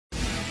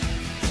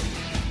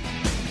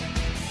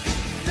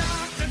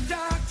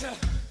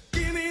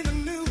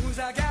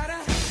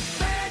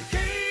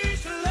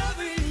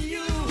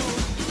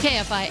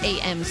KFI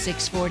AM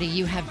 640,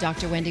 you have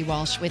Dr. Wendy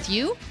Walsh with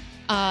you.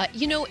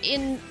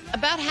 In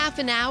about half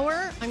an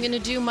hour, I'm going to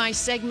do my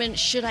segment,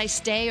 Should I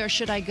Stay or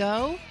Should I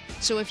Go?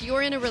 So if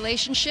you're in a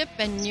relationship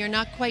and you're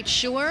not quite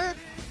sure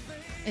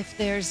if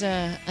there's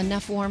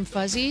enough warm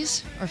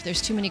fuzzies or if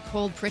there's too many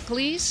cold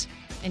pricklies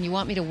and you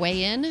want me to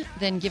weigh in,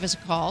 then give us a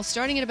call.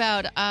 Starting at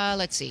about,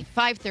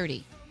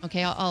 5:30.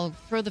 Okay, I'll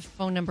throw the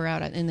phone number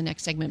out in the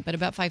next segment, but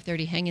about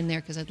 5:30, hang in there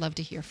because I'd love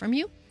to hear from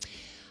you.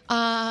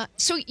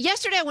 So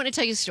yesterday, I want to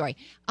tell you a story.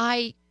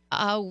 My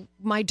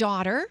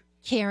daughter,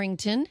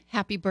 Carrington,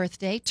 happy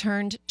birthday,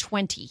 turned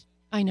 20.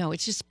 I know,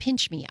 it's just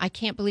pinch me. I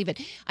can't believe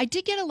it. I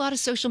did get a lot of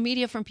social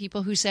media from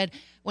people who said,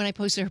 when I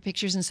posted her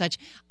pictures and such,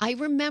 I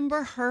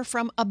remember her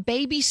from A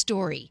Baby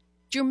Story.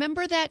 Do you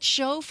remember that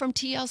show from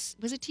TLC?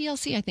 Was it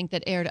TLC, I think,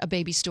 that aired A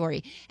Baby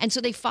Story? And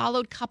so they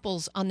followed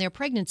couples on their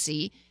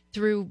pregnancy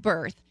through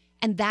birth.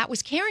 And that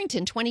was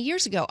Carrington 20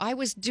 years ago. I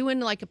was doing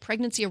like a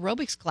pregnancy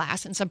aerobics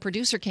class, and some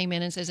producer came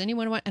in and says,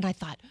 anyone want? And I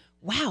thought,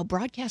 wow,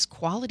 broadcast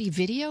quality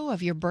video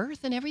of your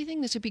birth and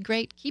everything? This would be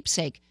great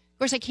keepsake. Of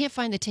course, I can't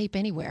find the tape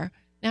anywhere.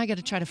 Now I got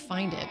to try to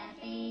find it.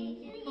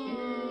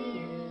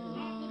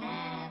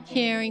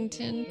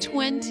 Carrington,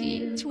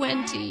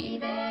 2020.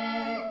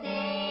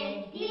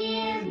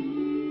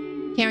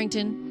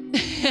 Carrington.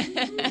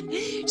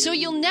 So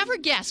you'll never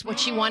guess what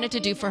she wanted to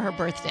do for her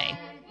birthday.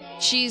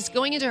 She's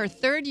going into her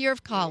third year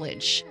of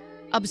college,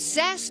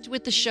 obsessed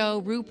with the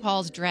show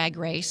RuPaul's Drag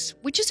Race,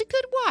 which is a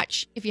good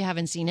watch if you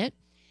haven't seen it.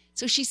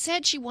 So she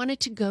said she wanted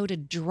to go to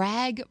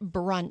drag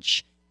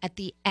brunch at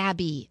the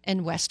Abbey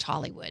in West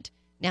Hollywood.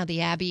 Now,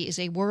 the Abbey is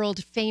a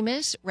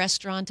world-famous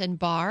restaurant and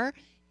bar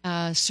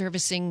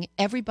servicing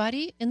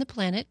everybody in the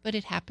planet, but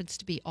it happens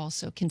to be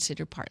also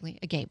considered partly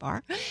a gay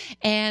bar.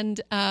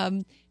 And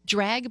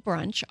drag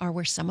brunch are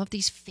where some of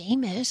these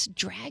famous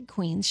drag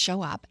queens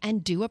show up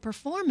and do a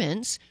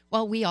performance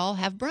while we all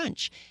have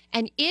brunch.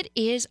 And it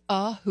is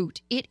a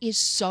hoot. It is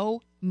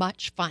so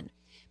much fun.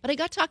 But I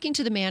got talking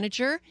to the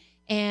manager,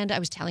 and I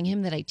was telling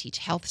him that I teach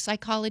health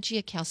psychology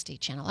at Cal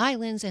State Channel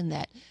Islands and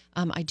that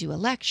I do a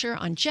lecture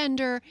on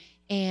gender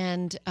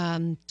and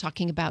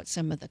talking about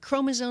some of the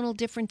chromosomal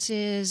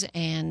differences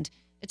and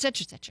et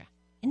cetera, et cetera.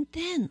 And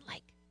then,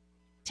 like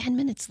 10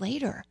 minutes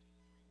later,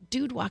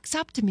 dude walks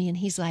up to me and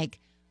he's like,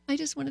 I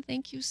just want to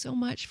thank you so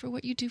much for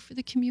what you do for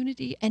the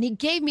community. And he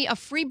gave me a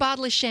free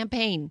bottle of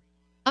champagne.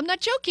 I'm not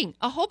joking.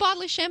 A whole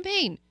bottle of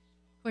champagne.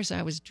 Of course,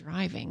 I was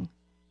driving.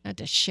 I had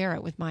to share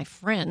it with my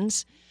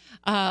friends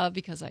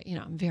because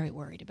I'm very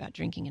worried about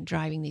drinking and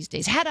driving these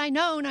days. Had I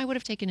known, I would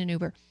have taken an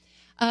Uber.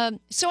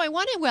 So I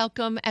want to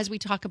welcome, as we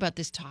talk about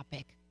this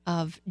topic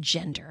of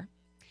gender,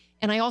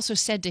 and I also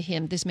said to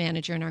him, this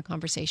manager in our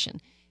conversation,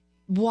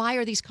 why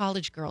are these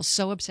college girls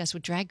so obsessed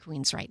with drag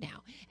queens right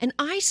now? And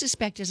I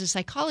suspect as a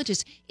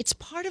psychologist, it's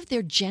part of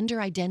their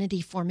gender identity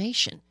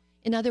formation.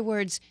 In other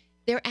words,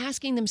 they're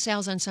asking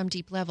themselves on some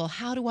deep level,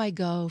 how do I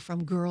go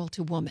from girl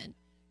to woman?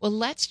 Well,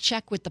 let's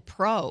check with the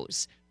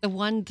pros, the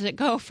ones that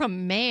go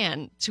from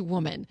man to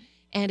woman.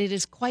 And it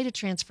is quite a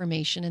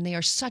transformation, and they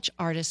are such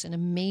artists and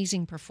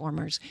amazing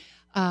performers.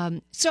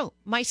 So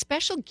my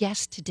special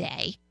guest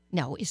today,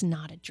 is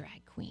not a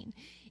drag queen.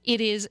 It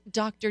is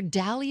Dr.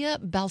 Dalia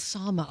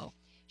Balsamo.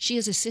 She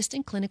is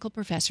assistant clinical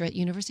professor at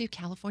University of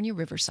California,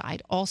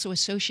 Riverside, also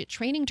associate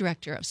training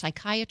director of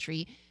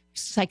Psychiatry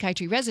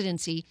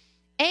Residency,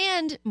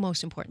 and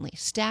most importantly,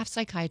 staff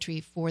psychiatry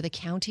for the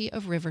County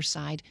of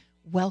Riverside.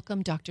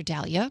 Welcome, Dr.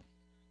 Dalia.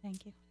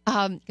 Thank you.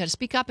 Got to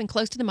speak up and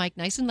close to the mic,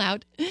 nice and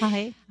loud.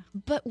 Hi.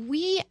 But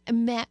we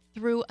met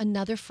through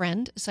another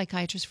friend, a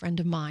psychiatrist friend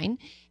of mine,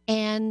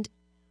 and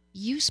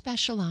you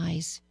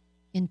specialize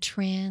in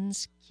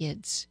trans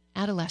kids,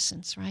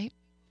 adolescents, right?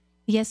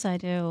 Yes, I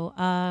do.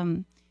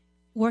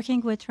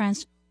 Working with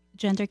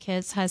transgender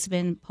kids has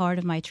been part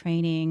of my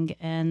training,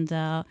 and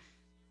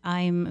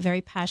I'm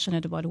very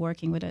passionate about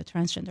working with the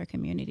transgender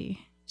community.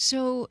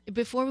 So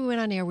before we went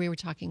on air, we were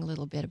talking a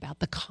little bit about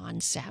the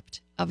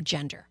concept of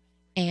gender.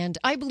 And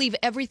I believe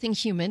everything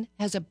human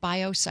has a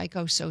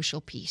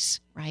biopsychosocial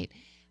piece, right?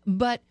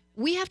 But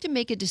we have to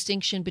make a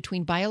distinction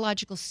between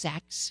biological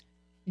sex,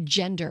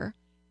 gender,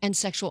 and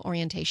sexual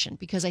orientation,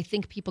 because I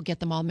think people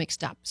get them all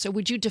mixed up. So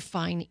would you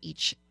define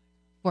each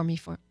for me,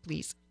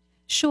 please?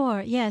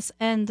 Sure, yes.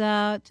 And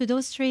to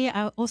those three,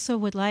 I also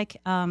would like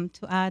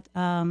to add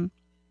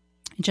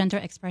gender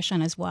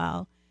expression as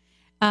well.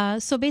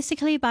 So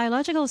basically,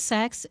 biological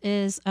sex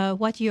is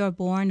what you're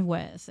born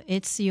with.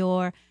 It's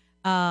your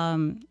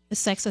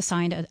sex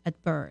assigned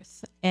at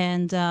birth.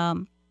 And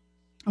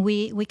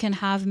we can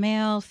have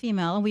male,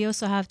 female, and we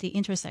also have the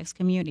intersex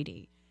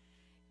community.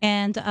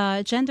 And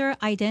gender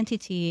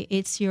identity,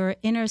 it's your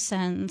inner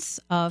sense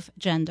of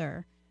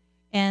gender.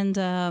 And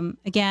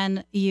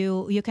again,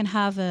 you can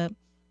have a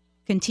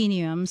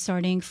continuum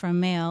starting from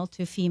male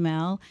to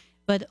female,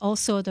 but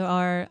also there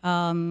are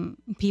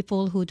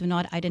people who do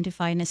not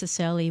identify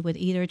necessarily with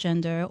either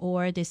gender,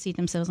 or they see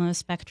themselves on a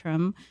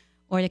spectrum,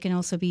 or they can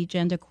also be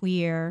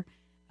genderqueer,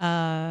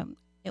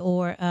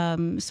 or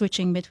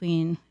switching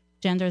between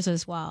genders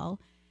as well.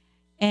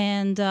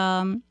 And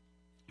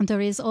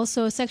there is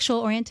also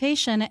sexual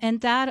orientation,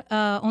 and that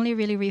only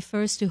really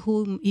refers to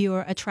whom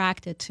you're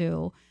attracted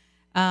to.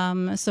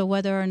 So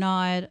whether or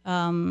not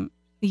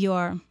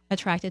you're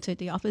attracted to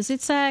the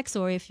opposite sex,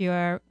 or if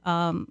you're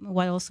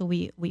what also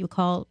we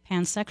call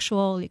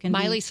pansexual. You can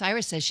Miley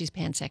Cyrus says she's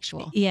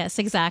pansexual. Yes,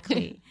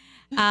 exactly.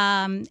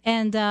 And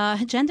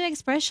gender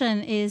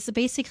expression is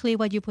basically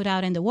what you put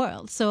out in the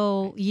world.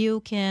 So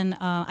you can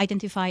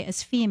identify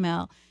as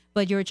female,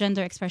 but your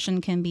gender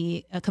expression can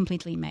be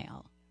completely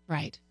male.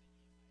 Right.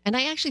 And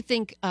I actually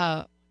think,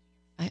 I'm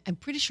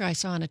pretty sure I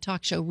saw on a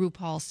talk show,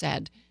 RuPaul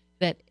said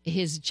that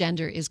his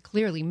gender is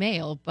clearly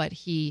male, but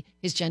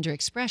his gender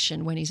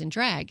expression when he's in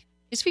drag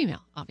is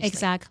female, obviously.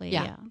 Exactly,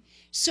 yeah.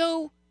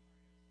 So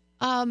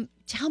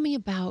tell me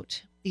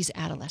about these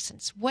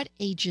adolescents. What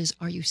ages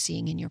are you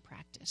seeing in your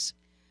practice?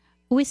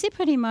 We see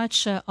pretty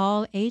much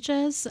all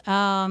ages.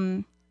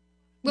 What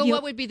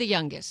would be the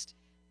youngest?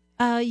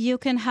 You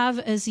can have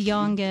as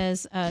young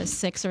as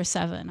 6 or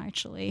 7,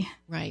 actually.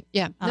 Right.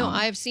 Yeah. No,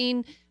 I've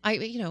seen.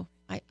 I'm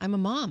a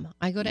mom.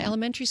 I go to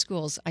elementary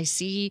schools. I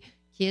see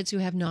kids who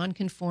have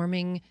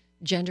non-conforming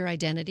gender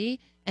identity,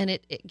 and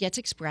it gets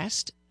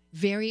expressed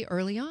very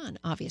early on,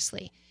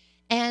 obviously.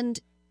 And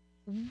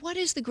what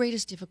is the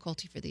greatest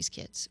difficulty for these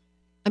kids?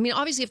 I mean,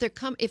 obviously,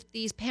 if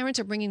these parents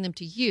are bringing them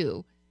to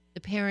you,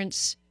 the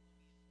parents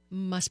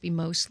must be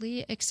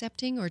mostly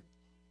accepting or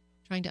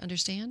trying to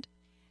understand.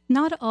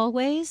 Not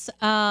always.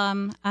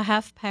 I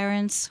have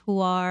parents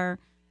who are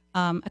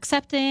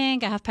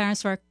accepting. I have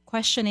parents who are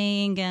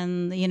questioning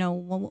and,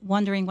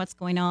 wondering what's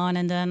going on.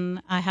 And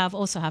then I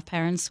also have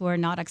parents who are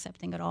not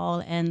accepting at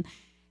all. And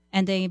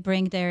they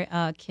bring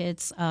their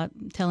kids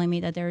telling me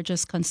that they're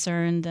just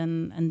concerned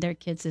and their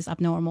kids is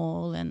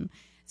abnormal. And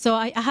so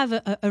I have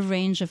a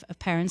range of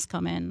parents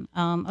come in.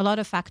 A lot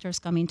of factors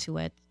come into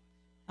it.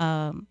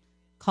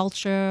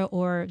 Culture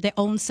or their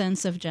own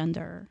sense of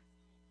gender.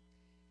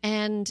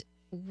 And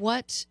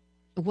what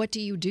do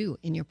you do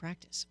in your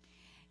practice?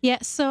 Yeah,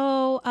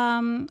 so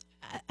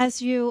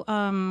as you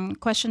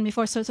questioned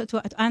before, so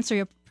to answer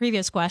your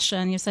previous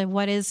question, you said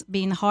what is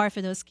being hard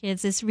for those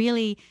kids is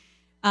really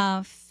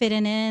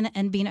fitting in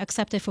and being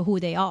accepted for who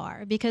they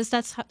are, because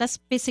that's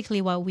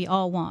basically what we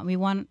all want. We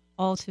want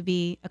all to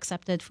be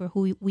accepted for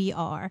who we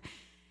are.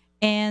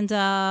 And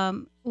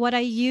what I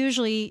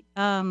usually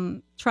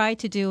try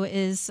to do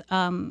is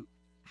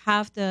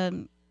have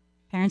the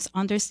parents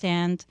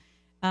understand,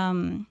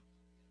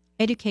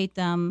 educate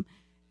them.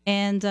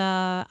 And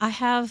I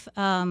have,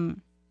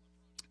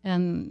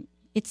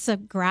 it's a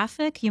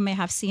graphic. You may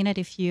have seen it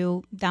if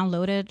you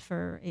download it.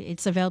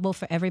 It's available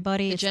for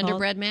everybody. The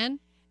Genderbread Man?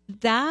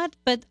 That,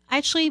 but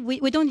actually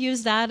we don't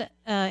use that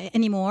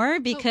anymore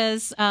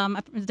because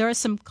there are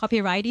some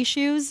copyright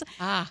issues.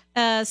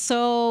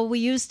 So we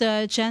use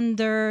the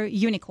Gender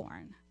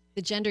Unicorn.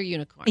 The Gender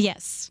Unicorn?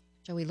 Yes.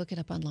 Joey, look it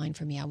up online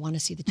for me. I want to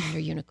see the Gender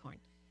Unicorn.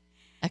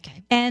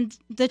 Okay. And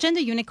the Gender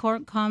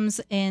Unicorn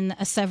comes in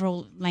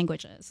several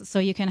languages. So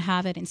you can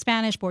have it in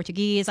Spanish,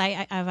 Portuguese.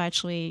 I've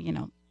actually,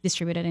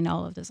 distributed in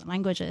all of those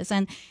languages.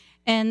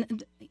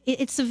 And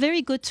it's a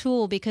very good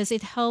tool because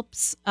it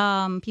helps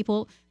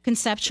people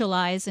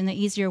conceptualize in an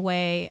easier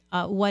way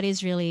what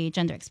is really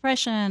gender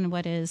expression,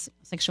 what is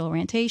sexual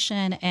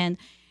orientation, and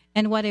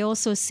what I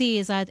also see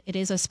is that it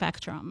is a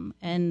spectrum,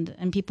 and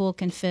people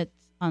can fit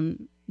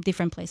on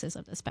different places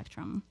of the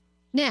spectrum.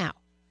 Now,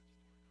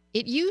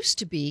 it used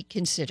to be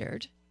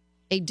considered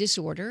a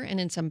disorder, and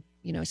in some,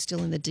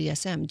 still in the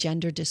DSM,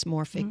 gender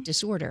dysmorphic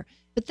disorder,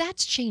 but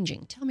that's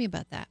changing. Tell me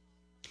about that.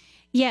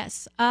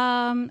 Yes.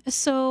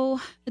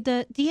 So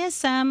the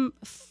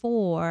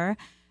DSM-4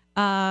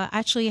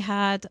 actually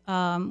had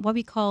what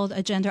we called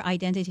a gender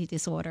identity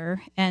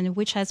disorder, and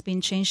which has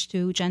been changed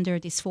to gender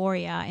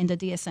dysphoria in the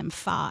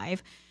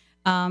DSM-5,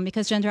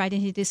 because gender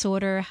identity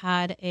disorder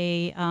had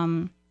a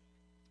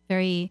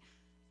very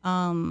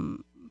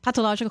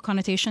pathological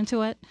connotation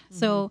to it. Mm-hmm.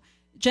 So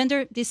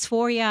gender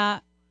dysphoria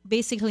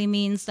basically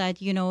means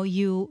that,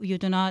 you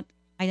do not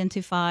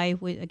identify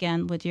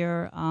with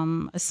your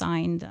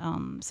assigned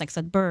sex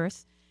at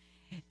birth.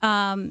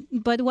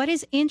 But what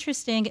is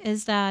interesting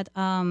is that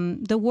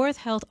the World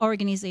Health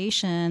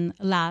Organization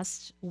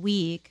last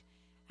week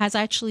has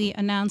actually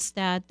announced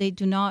that they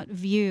do not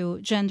view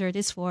gender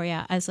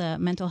dysphoria as a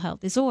mental health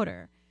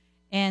disorder,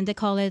 and they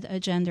call it a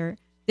gender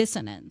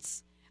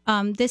dissonance.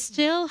 It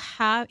still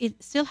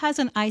has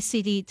an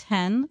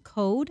ICD-10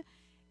 code,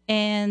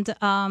 and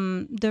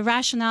the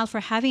rationale for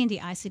having the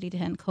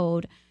ICD-10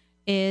 code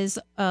is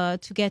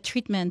to get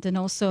treatment and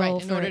also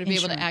in order to be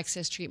able to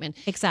access treatment.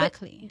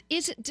 Exactly.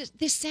 But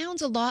this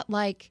sounds a lot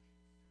like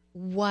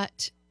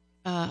what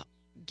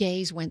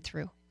gays went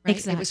through, right?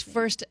 Exactly. It was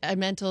first a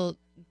mental,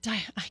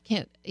 I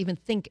can't even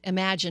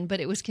imagine, but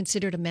it was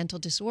considered a mental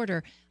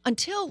disorder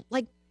until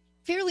like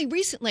fairly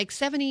recent, like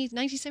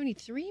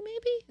 1973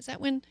 maybe? Is that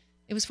when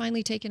it was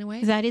finally taken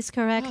away? That is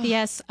correct,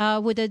 yes.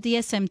 With the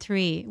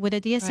DSM-3. With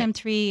the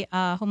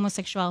DSM-3,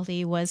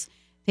 homosexuality was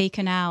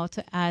taken out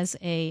as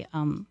a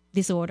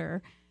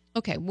disorder.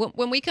 Okay,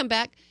 when we come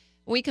back,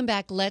 When we come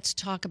back, let's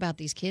talk about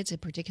these kids, in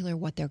particular,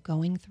 what they're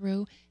going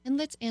through, and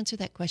let's answer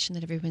that question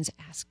that everyone's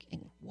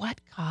asking. What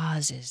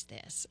causes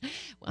this?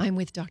 I'm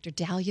with Dr.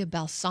 Dalia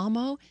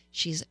Balsamo.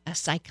 She's a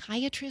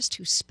psychiatrist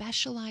who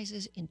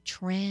specializes in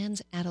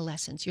trans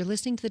adolescents. You're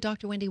listening to the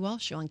Dr. Wendy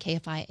Walsh Show on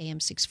KFI AM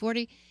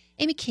 640.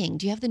 Amy King,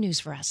 do you have the news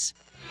for us?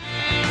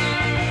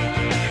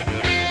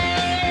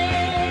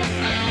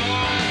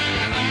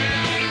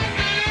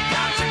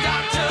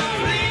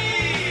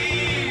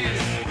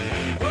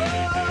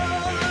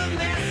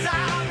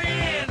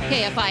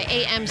 KFI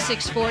AM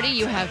 640,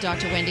 you have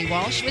Dr. Wendy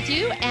Walsh with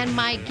you, and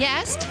my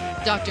guest,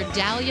 Dr.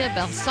 Dalia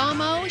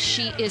Balsamo.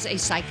 She is a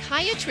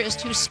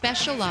psychiatrist who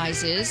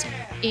specializes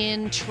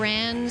in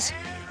trans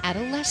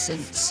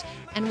adolescents.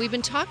 And we've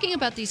been talking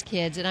about these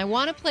kids, and I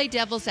want to play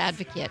devil's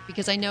advocate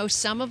because I know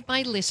some of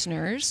my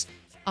listeners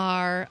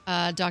are,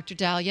 Dr.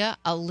 Dalia,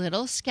 a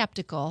little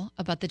skeptical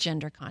about the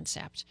gender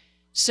concept.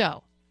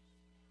 So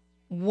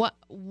what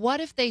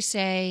if they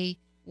say,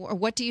 or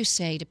what do you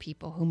say to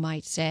people who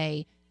might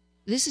say,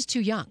 this is too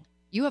young?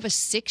 You have a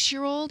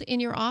 6-year-old in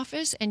your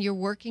office and you're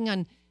working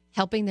on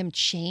helping them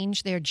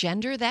change their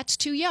gender. That's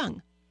too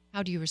young.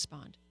 How do you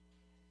respond?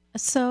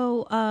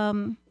 So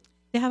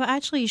they have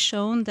actually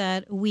shown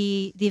that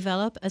we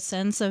develop a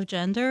sense of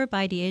gender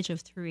by the age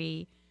of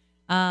 3.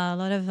 A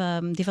lot of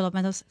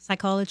developmental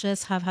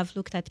psychologists have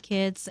looked at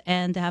kids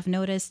and they have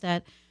noticed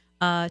that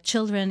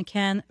children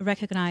can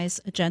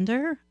recognize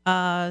gender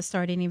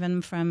starting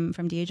even from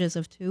the ages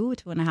of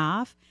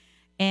 2.5.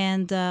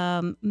 And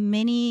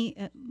many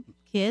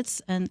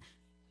kids and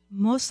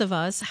most of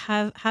us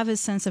have a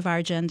sense of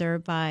our gender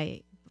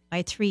by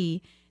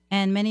 3.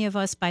 And many of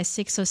us by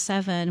 6 or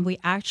 7, we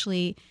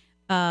actually,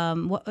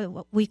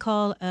 what we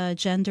call a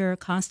gender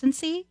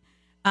constancy,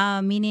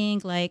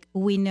 meaning like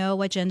we know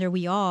what gender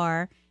we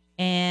are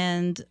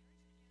and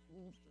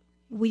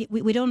we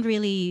don't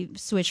really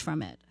switch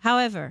from it.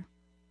 However,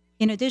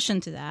 in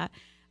addition to that,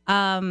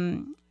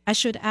 I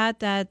should add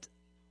that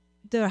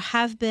there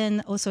have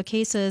been also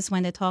cases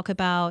when they talk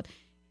about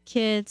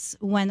kids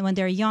when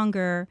they're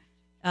younger,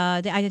 they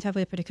identify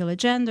with a particular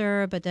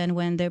gender, but then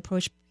when they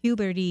approach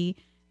puberty,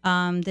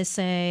 they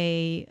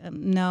say,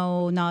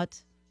 no,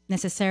 not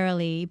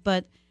necessarily.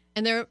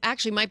 And there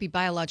actually might be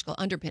biological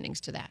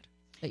underpinnings to that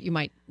you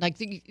might, like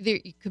you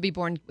could be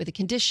born with a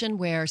condition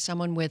where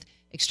someone with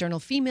external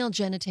female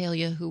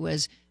genitalia who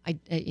was,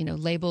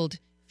 labeled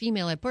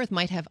female at birth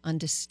might have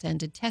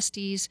undistended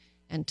testes,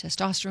 and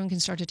testosterone can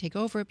start to take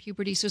over at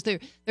puberty. So there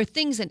are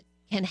things that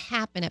can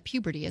happen at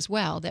puberty as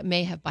well that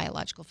may have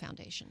biological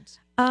foundations.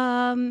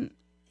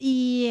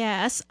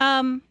 Yes.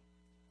 That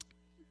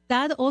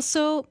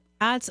also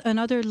adds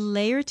another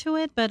layer to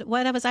it. But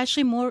what I was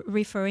actually more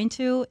referring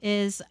to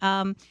is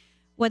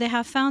what they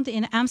have found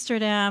in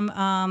Amsterdam.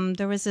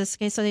 There was this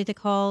case study they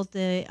called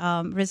the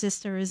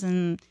resistors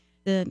and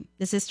the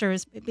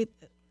desistors,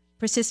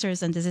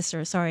 persisters and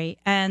desistors, sorry.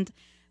 And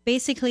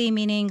basically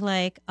meaning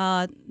like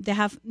they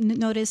have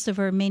noticed there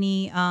were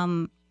many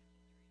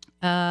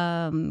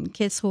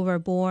kids who were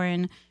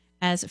born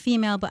as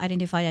female but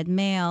identified as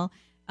male.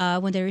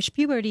 When they reached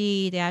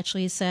puberty, they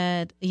actually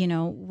said,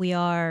 we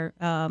are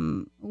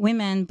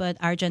women, but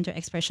our gender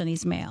expression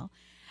is male.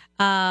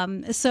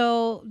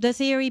 So the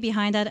theory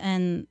behind that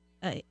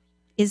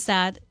is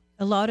that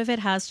a lot of it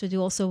has to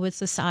do also with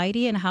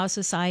society and how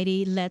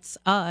society lets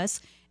us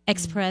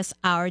express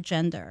our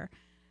gender.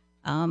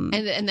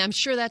 And I'm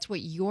sure that's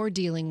what you're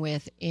dealing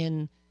with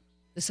in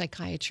the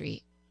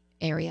psychiatry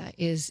area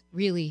is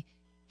really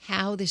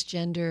how these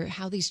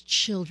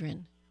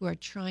children who are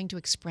trying to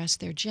express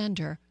their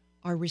gender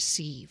are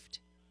received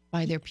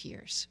by their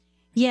peers.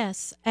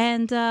 Yes,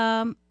 and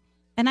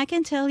I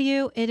can tell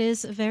you it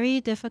is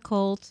very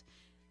difficult.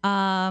 We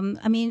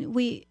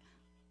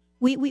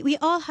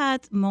all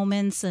had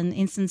moments and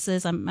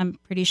instances. I'm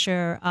pretty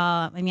sure.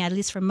 At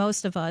least for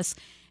most of us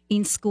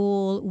in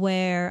school,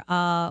 where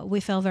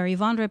we felt very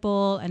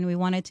vulnerable and we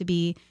wanted to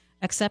be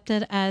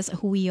accepted as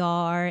who we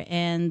are,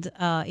 and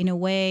in a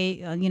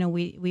way,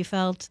 we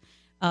felt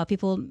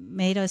people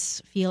made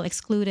us feel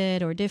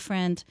excluded or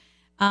different.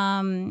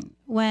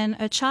 When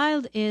a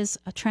child is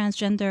a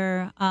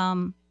transgender,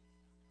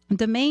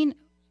 the main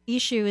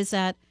issue is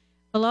that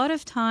a lot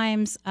of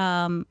times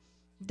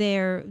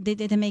they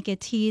may get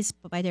teased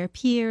by their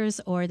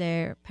peers, or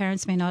their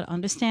parents may not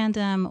understand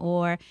them,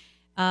 or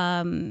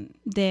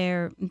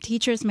their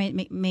teachers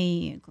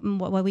may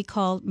what we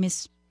call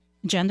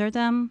misgender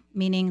them,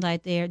 meaning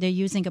like they're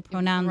using a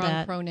pronoun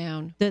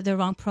the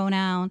wrong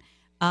pronoun,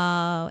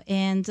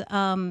 and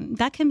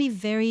that can be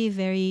very,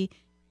 very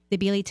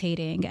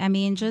debilitating.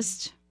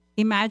 Just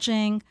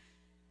imagine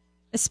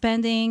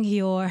spending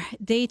your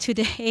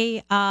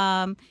day-to-day,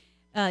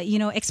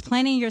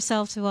 explaining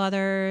yourself to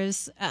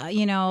others,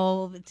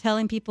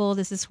 telling people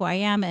this is who I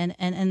am,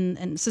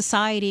 and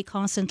society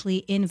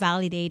constantly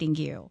invalidating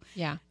you.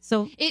 Yeah.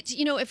 So it's,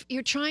 if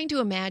you're trying to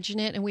imagine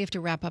it, and we have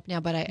to wrap up now,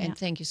 but and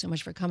thank you so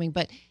much for coming,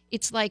 but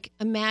it's like,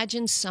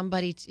 imagine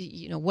somebody,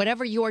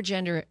 whatever your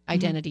gender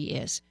identity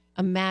is,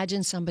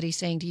 imagine somebody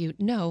saying to you,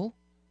 no,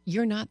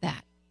 you're not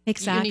that.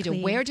 Exactly. You need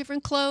to wear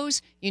different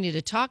clothes. You need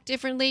to talk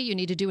differently. You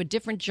need to do a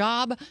different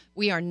job.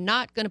 We are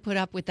not going to put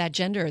up with that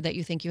gender that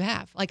you think you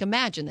have. Like,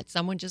 imagine that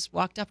someone just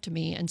walked up to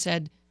me and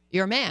said,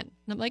 "You're a man."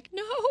 And I'm like,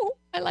 "No,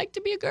 I like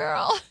to be a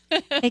girl."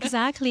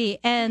 Exactly.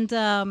 And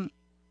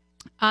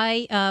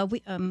I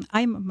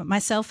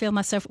myself feel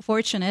myself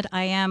fortunate.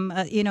 I am,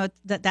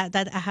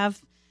 that I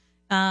have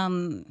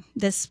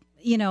this,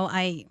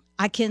 I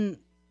can,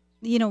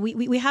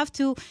 we have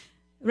to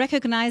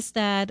recognize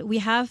that we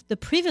have the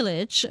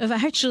privilege of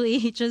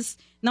actually just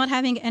not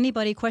having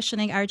anybody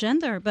questioning our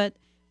gender. But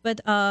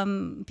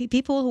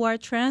people who are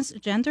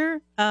transgender,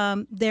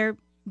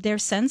 their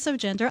sense of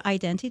gender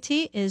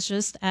identity is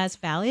just as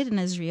valid and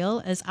as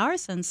real as our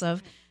sense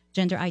of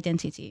gender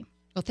identity.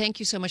 Well, thank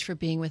you so much for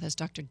being with us,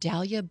 Dr.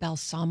 Dalia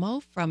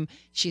Balsamo.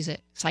 She's a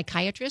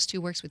psychiatrist who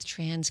works with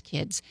trans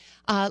kids.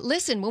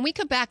 Listen, when we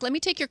come back, let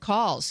me take your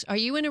calls. Are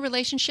you in a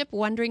relationship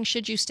wondering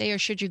should you stay or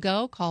should you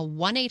go? Call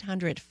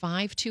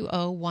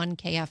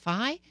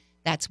 1-800-520-1KFI.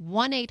 That's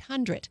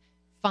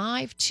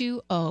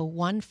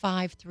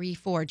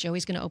 1-800-520-1534.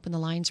 Joey's going to open the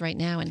lines right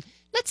now, and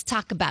let's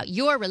talk about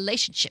your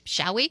relationship,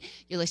 shall we?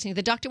 You're listening to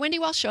the Dr. Wendy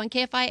Walsh Show on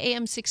KFI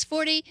AM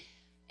 640.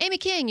 Amy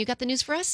King, you got the news for us?